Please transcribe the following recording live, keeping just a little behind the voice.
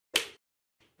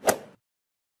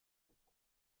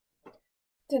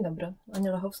Dzień dobry,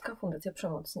 Ania Lachowska, Fundacja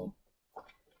Przemocni.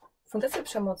 Fundacja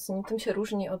Przemocni tym się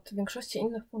różni od większości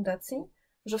innych fundacji,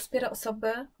 że wspiera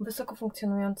osoby wysoko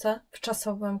funkcjonujące w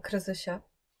czasowym kryzysie.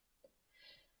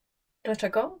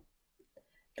 Dlaczego?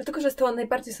 Dlatego, że jest to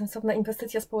najbardziej sensowna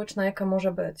inwestycja społeczna, jaka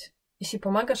może być. Jeśli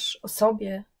pomagasz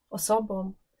osobie,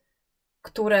 osobom,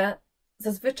 które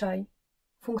zazwyczaj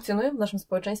funkcjonują w naszym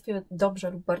społeczeństwie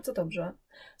dobrze lub bardzo dobrze,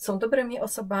 są dobrymi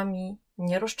osobami,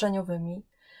 nieroszczeniowymi,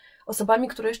 osobami,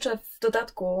 które jeszcze w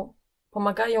dodatku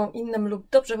pomagają innym lub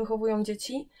dobrze wychowują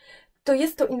dzieci, to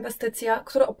jest to inwestycja,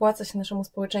 która opłaca się naszemu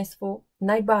społeczeństwu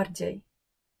najbardziej.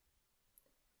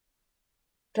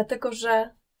 Dlatego,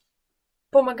 że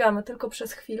pomagamy tylko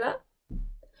przez chwilę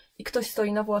i ktoś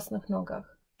stoi na własnych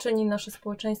nogach, czyni nasze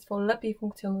społeczeństwo lepiej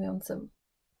funkcjonującym.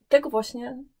 Tego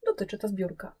właśnie dotyczy ta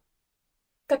zbiórka.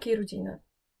 Takiej rodziny.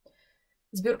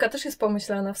 Zbiórka też jest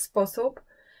pomyślana w sposób,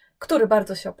 który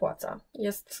bardzo się opłaca.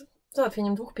 Jest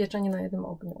załatwieniem 2 pieczeni na jednym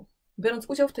ogniu. Biorąc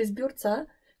udział w tej zbiórce,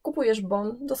 kupujesz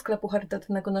bon do sklepu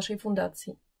charytatywnego naszej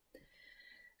fundacji.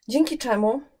 Dzięki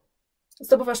czemu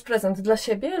zdobywasz prezent dla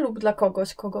siebie lub dla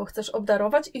kogoś, kogo chcesz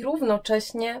obdarować i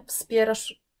równocześnie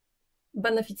wspierasz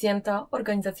beneficjenta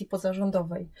organizacji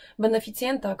pozarządowej.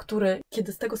 Beneficjenta, który,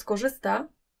 kiedy z tego skorzysta,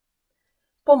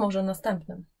 pomoże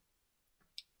następnym.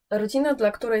 Rodzina,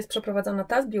 dla której jest przeprowadzana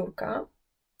ta zbiórka,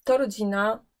 to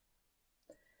rodzina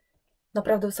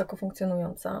naprawdę wysoko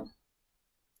funkcjonująca,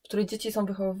 w której dzieci są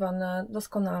wychowywane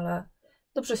doskonale,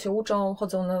 dobrze się uczą,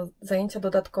 chodzą na zajęcia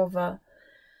dodatkowe,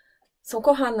 są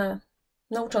kochane,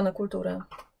 nauczone kultury,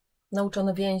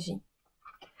 nauczone więzi.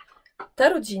 Ta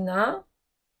rodzina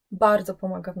bardzo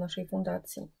pomaga w naszej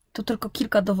fundacji. To tylko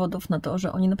kilka dowodów na to,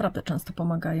 że oni naprawdę często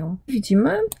pomagają.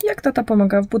 Widzimy, jak tata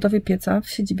pomaga w budowie pieca w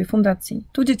siedzibie fundacji.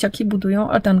 Tu dzieciaki budują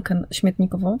altankę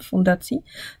śmietnikową w fundacji.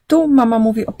 Tu mama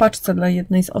mówi o paczce dla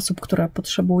jednej z osób, która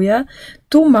potrzebuje.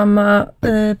 Tu mama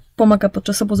pomaga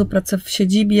podczas obozu pracy w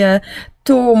siedzibie.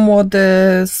 Tu młody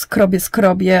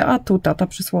skrobie, a tu tata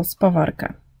przysłał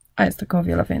spawarkę. A jest tego o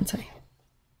wiele więcej.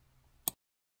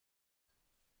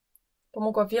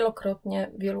 Pomogła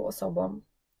wielokrotnie wielu osobom.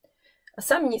 A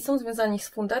sami są związani z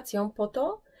fundacją po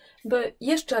to, by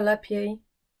jeszcze lepiej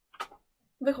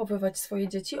wychowywać swoje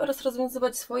dzieci oraz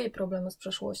rozwiązywać swoje problemy z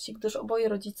przeszłości, gdyż oboje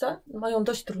rodzice mają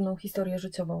dość trudną historię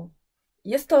życiową.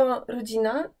 Jest to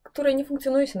rodzina, której nie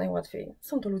funkcjonuje się najłatwiej.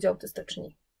 Są to ludzie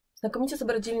autystyczni. Znakomicie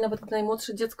sobie radzili, nawet gdy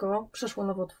najmłodsze dziecko przeszło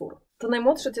nowotwór. To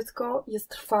najmłodsze dziecko jest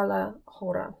trwale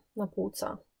chore na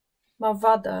płuca. Ma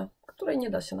wadę, której nie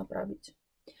da się naprawić.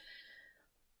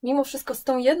 Mimo wszystko z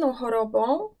tą jedną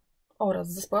chorobą oraz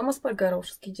z zespołem Aspergera u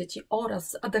wszystkich dzieci oraz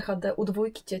z ADHD u 2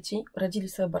 dzieci radzili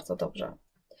sobie bardzo dobrze.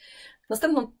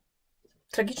 Następną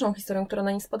tragiczną historią, która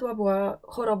na nich spadła, była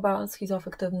choroba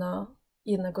schizoafektywna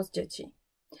jednego z dzieci.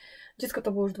 Dziecko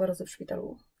to było już 2 razy w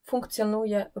szpitalu.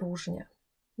 Funkcjonuje różnie.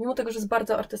 Mimo tego, że jest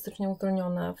bardzo artystycznie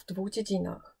uzdolnione w 2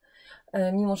 dziedzinach,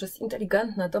 mimo że jest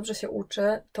inteligentne, dobrze się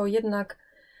uczy, to jednak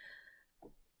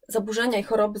zaburzenia i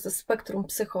choroby ze spektrum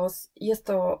psychos jest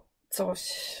to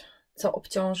coś, co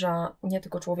obciąża nie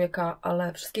tylko człowieka,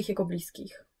 ale wszystkich jego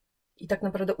bliskich. I tak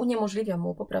naprawdę uniemożliwia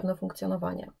mu poprawne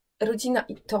funkcjonowanie. Rodzina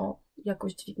i to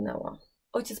jakoś dźwignęła.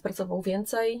 Ojciec pracował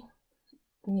więcej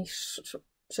niż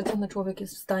przeciętny człowiek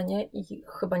jest w stanie i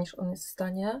chyba niż on jest w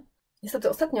stanie. Niestety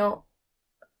ostatnio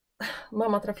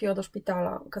mama trafiła do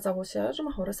szpitala. Okazało się, że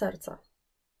ma chore serce.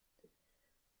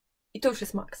 I to już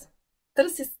jest maks.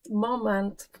 Teraz jest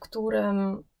moment, w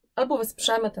którym albo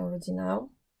wesprzemy tę rodzinę,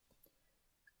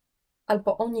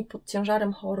 albo oni pod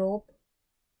ciężarem chorób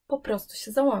po prostu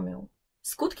się załamią.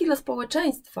 Skutki dla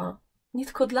społeczeństwa, nie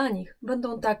tylko dla nich,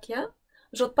 będą takie,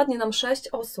 że odpadnie nam 6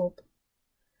 osób,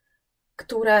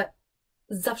 które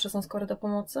zawsze są skore do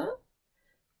pomocy,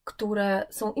 które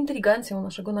są inteligencją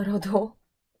naszego narodu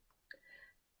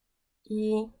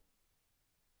i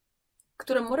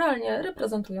które moralnie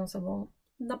reprezentują sobą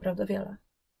naprawdę wiele.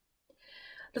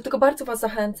 Dlatego bardzo Was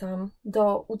zachęcam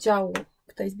do udziału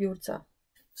w tej zbiórce.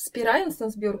 Wspierając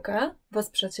tę zbiórkę,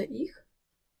 wesprzecie ich,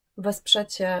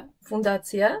 wesprzecie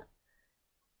fundację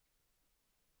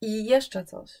i jeszcze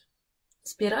coś.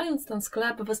 Wspierając ten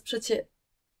sklep, wesprzecie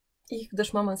ich,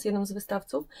 gdyż mama jest jednym z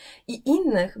wystawców, i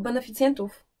innych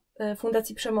beneficjentów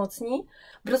Fundacji Przemocni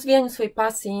w rozwijaniu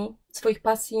swoich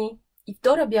pasji i w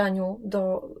dorabianiu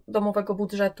do domowego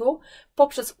budżetu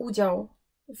poprzez udział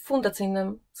w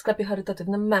fundacyjnym sklepie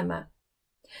charytatywnym Meme.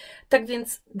 Tak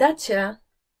więc dacie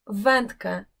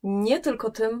wędkę nie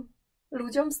tylko tym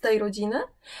ludziom z tej rodziny,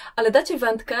 ale dacie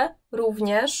wędkę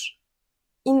również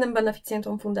innym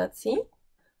beneficjentom fundacji.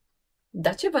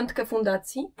 Dacie wędkę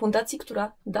fundacji,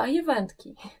 która daje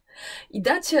wędki. I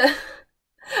dacie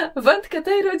wędkę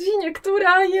tej rodzinie,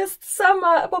 która jest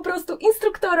sama po prostu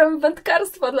instruktorem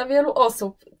wędkarstwa dla wielu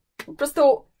osób. Po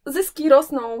prostu zyski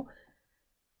rosną,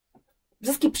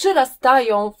 zyski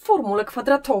przyrastają w formule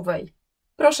kwadratowej.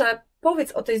 Proszę,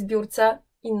 powiedz o tej zbiórce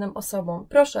innym osobom.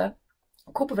 Proszę,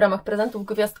 kup w ramach prezentów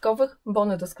gwiazdkowych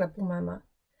bony do sklepu Meme.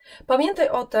 Pamiętaj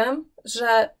o tym,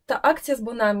 że ta akcja z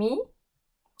bonami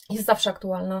jest zawsze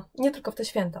aktualna, nie tylko w te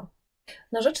święta.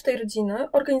 Na rzecz tej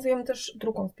rodziny organizujemy też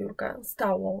drugą zbiórkę,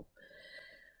 stałą,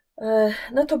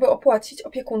 na to, by opłacić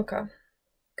opiekunkę,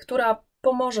 która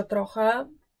pomoże trochę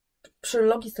przy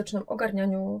logistycznym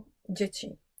ogarnianiu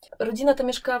dzieci. Rodzina ta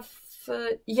mieszka w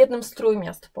jednym z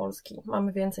trójmiast Polski.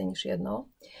 Mamy więcej niż jedno.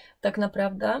 Tak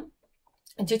naprawdę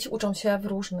dzieci uczą się w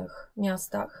różnych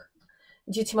miastach.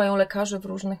 Dzieci mają lekarzy w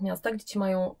różnych miastach, dzieci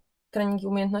mają treningi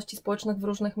umiejętności społecznych w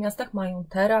różnych miastach, mają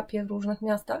terapię w różnych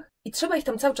miastach i trzeba ich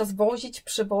tam cały czas wozić,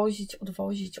 przywozić,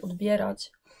 odwozić,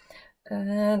 odbierać.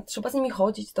 Trzeba z nimi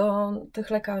chodzić do tych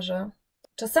lekarzy.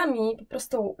 Czasami po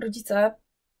prostu rodzice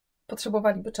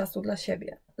potrzebowaliby czasu dla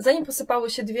siebie. Zanim posypały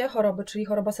się dwie choroby, czyli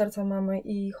choroba serca mamy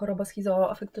i choroba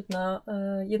schizoafektywna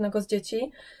jednego z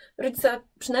dzieci, rodzice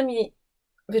przynajmniej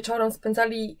wieczorem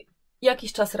spędzali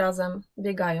jakiś czas razem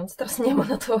biegając. Teraz nie ma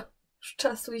na to już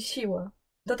czasu i siły.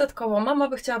 Dodatkowo mama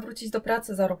by chciała wrócić do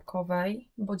pracy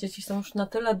zarobkowej, bo dzieci są już na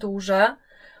tyle duże,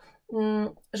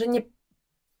 że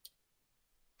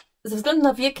ze względu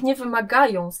na wiek nie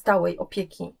wymagają stałej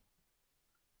opieki.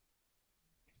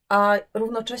 A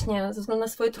równocześnie ze względu na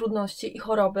swoje trudności i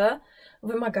choroby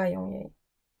wymagają jej.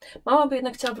 Mama by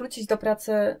jednak chciała wrócić do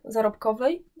pracy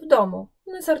zarobkowej w domu.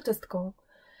 Ona jest artystką.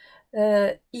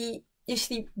 I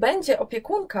jeśli będzie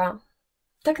opiekunka,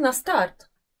 tak na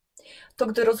start, to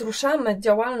gdy rozruszamy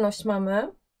działalność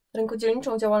mamy,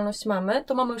 rękodzielniczą działalność mamy,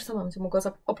 to mama już sama będzie mogła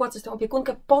opłacać tę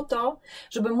opiekunkę po to,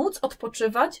 żeby móc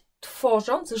odpoczywać,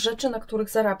 tworząc rzeczy, na których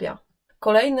zarabia.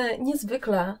 Kolejny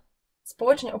niezwykle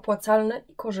społecznie opłacalny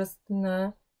i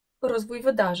korzystny rozwój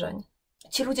wydarzeń.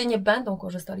 Ci ludzie nie będą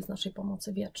korzystali z naszej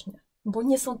pomocy wiecznie, bo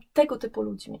nie są tego typu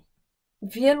ludźmi.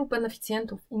 Wielu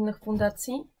beneficjentów innych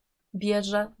fundacji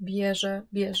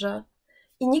bierze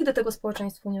i nigdy tego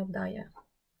społeczeństwu nie oddaje.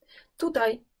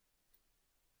 Tutaj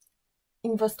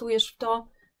inwestujesz w to,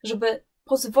 żeby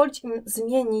pozwolić im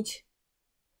zmienić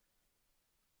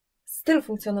styl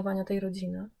funkcjonowania tej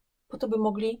rodziny, po to, by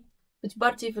mogli być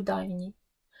bardziej wydajni,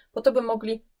 po to, by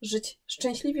mogli żyć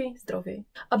szczęśliwiej, zdrowiej.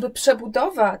 Aby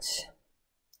przebudować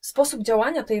sposób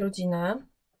działania tej rodziny,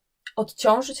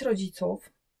 odciążyć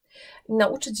rodziców,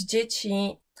 nauczyć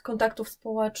dzieci kontaktów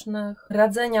społecznych,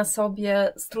 radzenia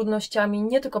sobie z trudnościami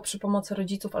nie tylko przy pomocy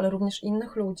rodziców, ale również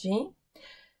innych ludzi,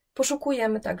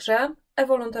 poszukujemy także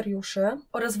e-wolontariuszy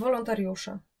oraz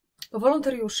wolontariuszy.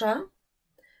 Wolontariusze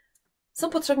są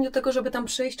potrzebni do tego, żeby tam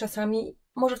przyjść czasami.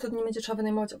 Może wtedy nie będzie trzeba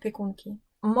wynajmować opiekunki.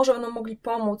 Może będą mogli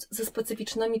pomóc ze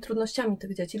specyficznymi trudnościami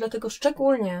tych dzieci. Dlatego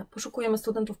szczególnie poszukujemy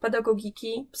studentów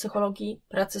pedagogiki, psychologii,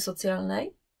 pracy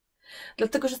socjalnej.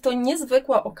 Dlatego, że to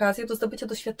niezwykła okazja do zdobycia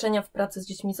doświadczenia w pracy z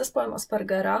dziećmi z zespołem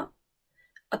Aspergera,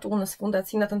 a tu u nas w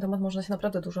fundacji na ten temat można się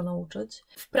naprawdę dużo nauczyć.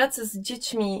 W pracy z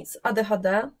dziećmi z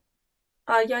ADHD,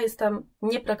 a ja jestem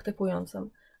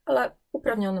niepraktykującym, ale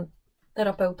uprawnionym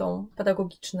terapeutą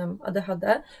pedagogicznym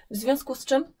ADHD, w związku z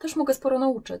czym też mogę sporo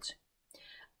nauczyć.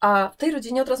 A w tej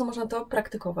rodzinie od razu można to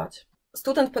praktykować.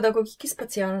 Student pedagogiki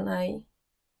specjalnej,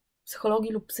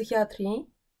 psychologii lub psychiatrii,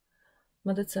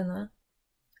 medycyny,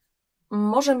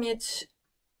 może mieć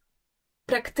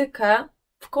praktykę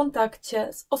w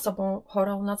kontakcie z osobą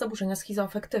chorą na zaburzenia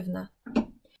schizoafektywne.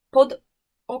 Pod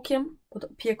okiem, pod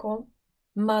opieką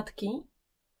matki,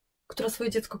 która swoje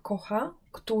dziecko kocha,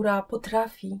 która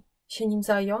potrafi się nim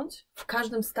zająć w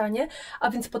każdym stanie, a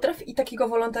więc potrafi i takiego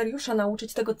wolontariusza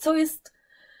nauczyć tego, co jest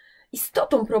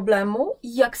istotą problemu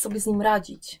i jak sobie z nim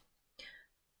radzić.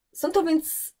 Są to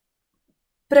więc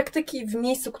praktyki w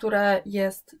miejscu, które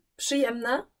jest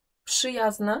przyjemne,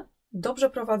 przyjazne, dobrze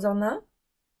prowadzone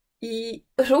i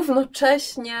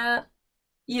równocześnie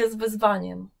jest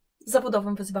wyzwaniem,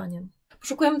 zawodowym wyzwaniem.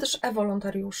 Poszukujemy też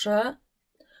e-wolontariuszy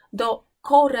do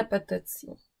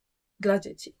korepetycji dla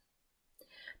dzieci.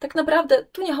 Tak naprawdę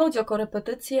tu nie chodzi o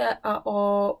korepetycje, a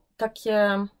o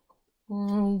takie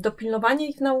dopilnowanie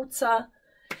ich w nauce,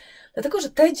 dlatego że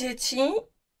te dzieci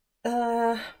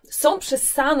są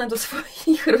przysane do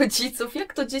swoich rodziców,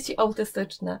 jak to dzieci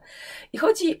autystyczne. I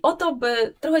chodzi o to,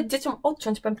 by trochę dzieciom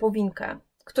odciąć pępowinkę,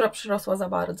 która przyrosła za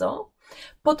bardzo,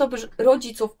 po to, by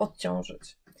rodziców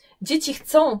odciążyć. Dzieci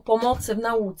chcą pomocy w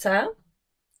nauce,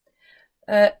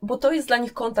 bo to jest dla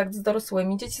nich kontakt z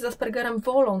dorosłymi. Dzieci z Aspergerem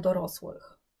wolą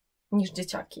dorosłych niż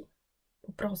dzieciaki.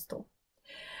 Po prostu.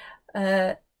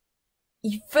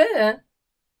 I wy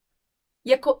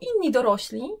jako inni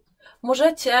dorośli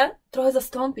możecie trochę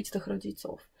zastąpić tych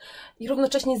rodziców i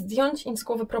równocześnie zdjąć im z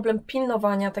głowy problem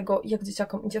pilnowania tego, jak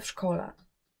dzieciakom idzie w szkole.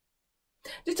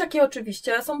 Dzieciaki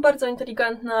oczywiście są bardzo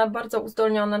inteligentne, bardzo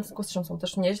uzdolnione, zresztą są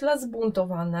też nieźle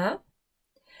zbuntowane.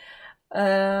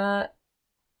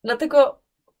 Dlatego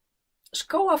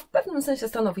szkoła w pewnym sensie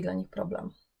stanowi dla nich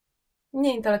problem.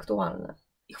 Nie intelektualny.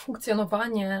 Ich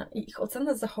funkcjonowanie i ich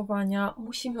ocenę zachowania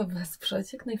musimy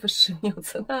wesprzeć jak najwyższymi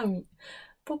ocenami.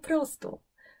 Po prostu.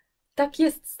 Tak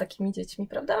jest z takimi dziećmi,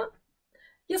 prawda?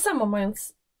 Ja sama,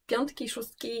 mając 5. i 6,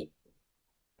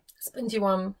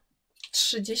 spędziłam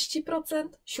 30%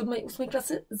 7. i 8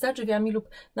 klasy za drzwiami lub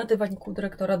na dywaniku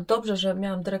dyrektora. Dobrze, że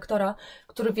miałam dyrektora,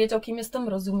 który wiedział, kim jestem,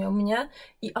 rozumiał mnie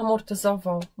i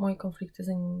amortyzował moje konflikty z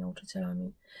innymi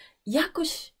nauczycielami.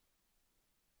 Jakoś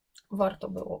warto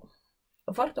było.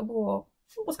 Warto było,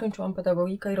 bo skończyłam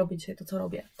pedagogikę i robię dzisiaj to, co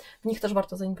robię. W nich też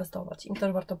warto zainwestować, im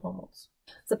też warto pomóc.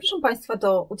 Zapraszam Państwa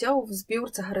do udziału w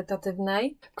zbiórce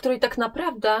charytatywnej, w której tak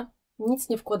naprawdę nic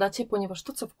nie wkładacie, ponieważ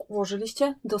to, co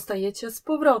włożyliście, dostajecie z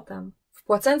powrotem.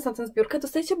 Wpłacając na tę zbiórkę,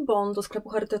 dostajecie bon do sklepu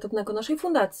charytatywnego naszej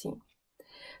fundacji.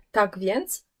 Tak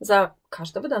więc za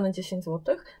każde wydane 10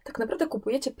 zł tak naprawdę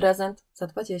kupujecie prezent za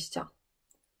 20.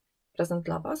 Prezent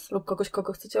dla Was lub kogoś,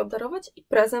 kogo chcecie obdarować i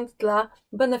prezent dla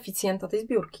beneficjenta tej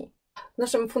zbiórki. W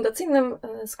naszym fundacyjnym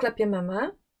sklepie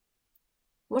Meme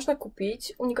można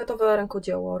kupić unikatowe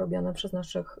rękodzieło robione przez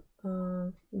naszych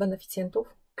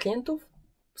beneficjentów, klientów,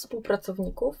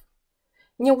 współpracowników.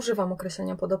 Nie używam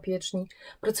określenia podopieczni.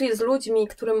 Pracuję z ludźmi,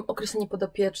 którym określenie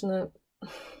podopieczny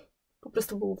po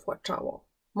prostu by uwłaczało.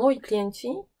 Moi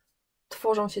klienci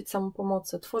tworzą sieć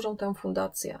samopomocy, tworzą tę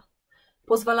fundację,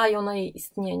 pozwalają na jej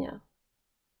istnienie,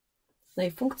 na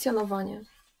jej funkcjonowanie,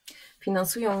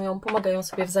 finansują ją, pomagają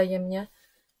sobie wzajemnie.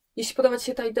 Jeśli podoba Ci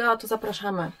się ta idea, to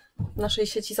zapraszamy. W naszej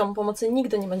sieci samopomocy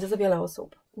nigdy nie będzie za wiele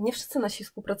osób. Nie wszyscy nasi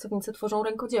współpracownicy tworzą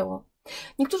rękodzieło.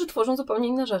 Niektórzy tworzą zupełnie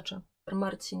inne rzeczy.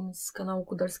 Marcin z kanału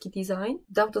Kudelski Design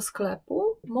dał do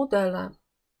sklepu modele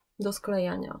do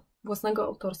sklejania. Własnego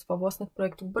autorstwa, własnych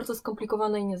projektów, bardzo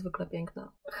skomplikowane i niezwykle piękne.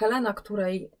 Helena,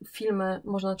 której filmy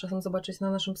można czasem zobaczyć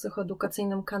na naszym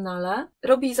psychoedukacyjnym kanale,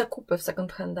 robi zakupy w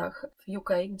second handach w UK,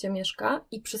 gdzie mieszka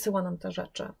i przysyła nam te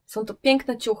rzeczy. Są to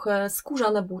piękne ciuchy,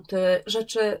 skórzane buty,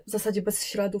 rzeczy w zasadzie bez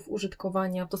śladów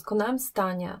użytkowania, w doskonałym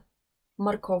stanie,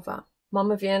 markowe.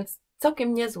 Mamy więc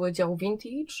całkiem niezły dział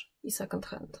vintage i second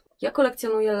hand. Ja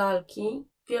kolekcjonuję lalki,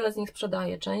 wiele z nich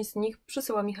sprzedaję, część z nich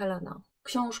przysyła mi Helena.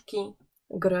 Książki,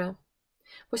 gry.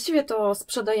 Właściwie to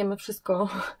sprzedajemy wszystko,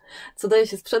 co daje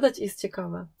się sprzedać i jest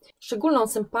ciekawe. Szczególną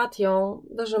sympatią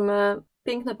darzymy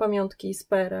piękne pamiątki z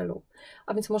PRL-u,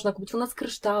 a więc można kupić u nas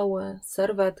kryształy,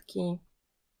 serwetki,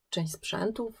 część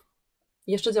sprzętów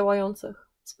jeszcze działających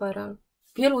z PRL.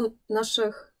 Wielu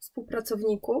naszych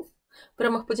współpracowników w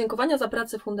ramach podziękowania za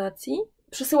pracę fundacji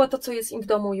przysyła to, co jest im w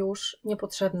domu już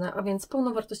niepotrzebne, a więc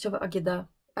pełnowartościowe AGD,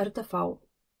 RTV.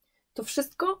 To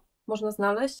wszystko można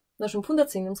znaleźć w naszym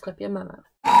fundacyjnym sklepie Meme.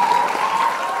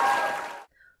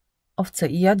 Owce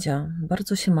i Jadzia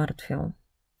bardzo się martwią.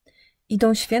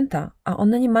 Idą święta, a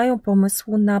one nie mają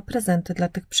pomysłu na prezenty dla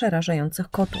tych przerażających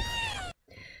kotów.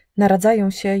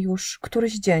 Naradzają się już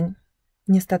któryś dzień,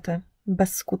 niestety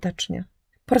bezskutecznie.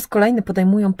 Po raz kolejny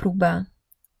podejmują próbę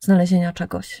znalezienia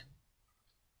czegoś.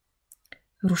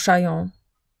 Ruszają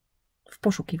w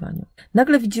poszukiwaniu.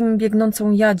 Nagle widzimy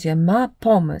biegnącą Jadzię. Ma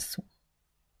pomysł.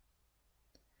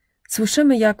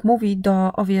 Słyszymy, jak mówi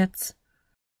do owiec: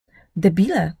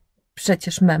 debile,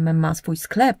 przecież Meme ma swój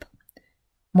sklep.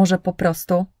 Może po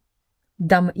prostu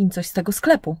dam im coś z tego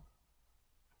sklepu.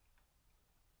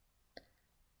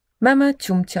 Meme,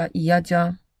 Ciumcia i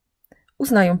Jadzia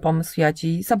uznają pomysł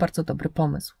Jadzi za bardzo dobry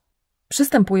pomysł.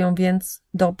 Przystępują więc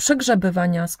do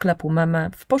przegrzebywania sklepu Meme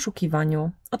w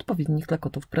poszukiwaniu odpowiednich dla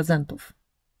kotów prezentów.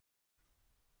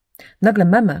 Nagle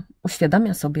Meme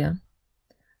uświadamia sobie,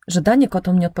 że danie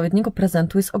kotom nieodpowiedniego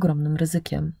prezentu jest ogromnym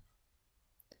ryzykiem.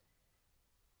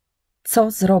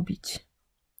 Co zrobić?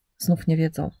 Znów nie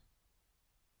wiedzą.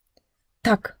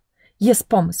 Tak, jest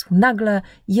pomysł. Nagle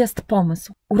jest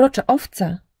pomysł. Urocze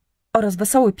owce oraz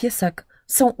wesoły piesek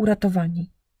są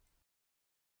uratowani.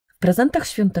 W prezentach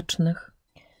świątecznych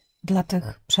dla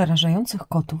tych przerażających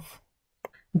kotów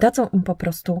dadzą im po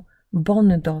prostu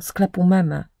bony do sklepu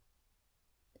Meme.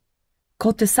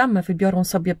 Koty same wybiorą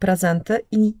sobie prezenty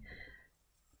i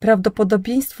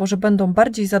prawdopodobieństwo, że będą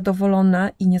bardziej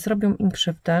zadowolone i nie zrobią im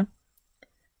krzywdy,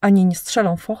 ani nie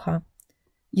strzelą focha,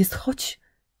 jest choć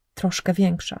troszkę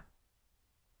większa.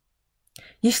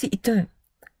 Jeśli i ty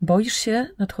boisz się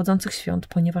nadchodzących świąt,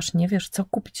 ponieważ nie wiesz, co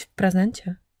kupić w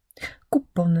prezencie, kup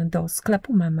bony do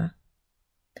sklepu Meme.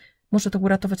 Może to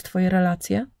uratować Twoje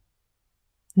relacje,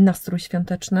 nastrój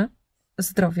świąteczny,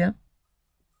 zdrowie,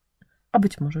 a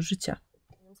być może życie.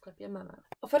 W sklepie meme.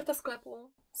 Oferta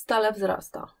sklepu stale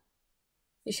wzrasta.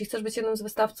 Jeśli chcesz być jednym z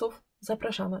wystawców,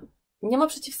 zapraszamy. Nie ma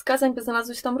przeciwwskazań, by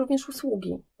znalazły się tam również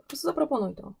usługi. Po prostu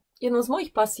zaproponuj to. Jedną z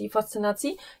moich pasji i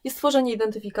fascynacji jest tworzenie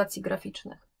identyfikacji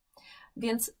graficznych.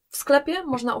 Więc w sklepie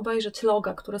można obejrzeć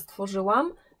loga, które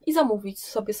stworzyłam i zamówić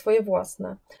sobie swoje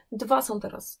własne. 2 są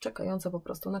teraz czekające po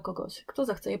prostu na kogoś, kto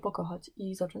zechce je pokochać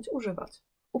i zacząć używać.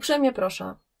 Uprzejmie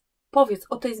proszę, powiedz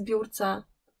o tej zbiórce,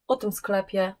 o tym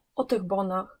sklepie, o tych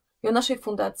bonach i o naszej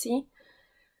fundacji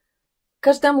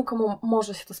każdemu, komu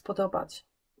może się to spodobać.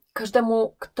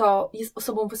 Każdemu, kto jest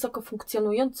osobą wysoko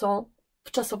funkcjonującą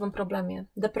w czasowym problemie,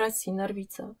 depresji,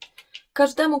 nerwicy.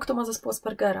 Każdemu, kto ma zespół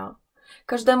Aspergera.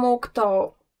 Każdemu,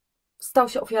 kto stał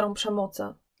się ofiarą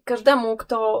przemocy. Każdemu,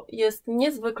 kto jest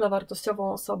niezwykle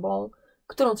wartościową osobą,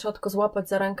 którą trzeba tylko złapać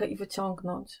za rękę i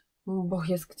wyciągnąć, bo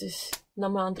jest gdzieś na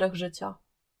meandrach życia.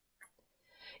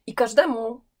 I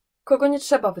każdemu, kogo nie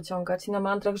trzeba wyciągać i na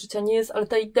meandrach życia nie jest, ale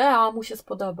ta idea mu się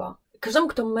spodoba. Każdemu,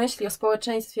 kto myśli o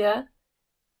społeczeństwie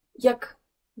jak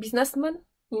biznesmen,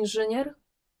 inżynier,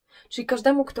 czyli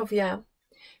każdemu, kto wie,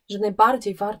 że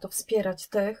najbardziej warto wspierać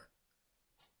tych,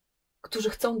 którzy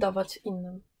chcą dawać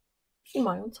innym i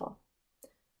mają co.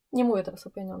 Nie mówię teraz o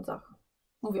pieniądzach.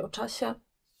 Mówię o czasie,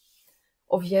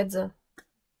 o wiedzy,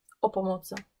 o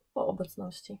pomocy, o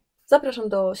obecności. Zapraszam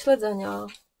do śledzenia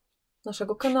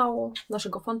naszego kanału,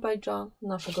 naszego fanpage'a,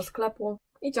 naszego sklepu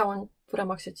i działań w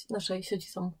ramach naszej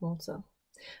sieci samopomocy.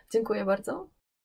 Dziękuję bardzo.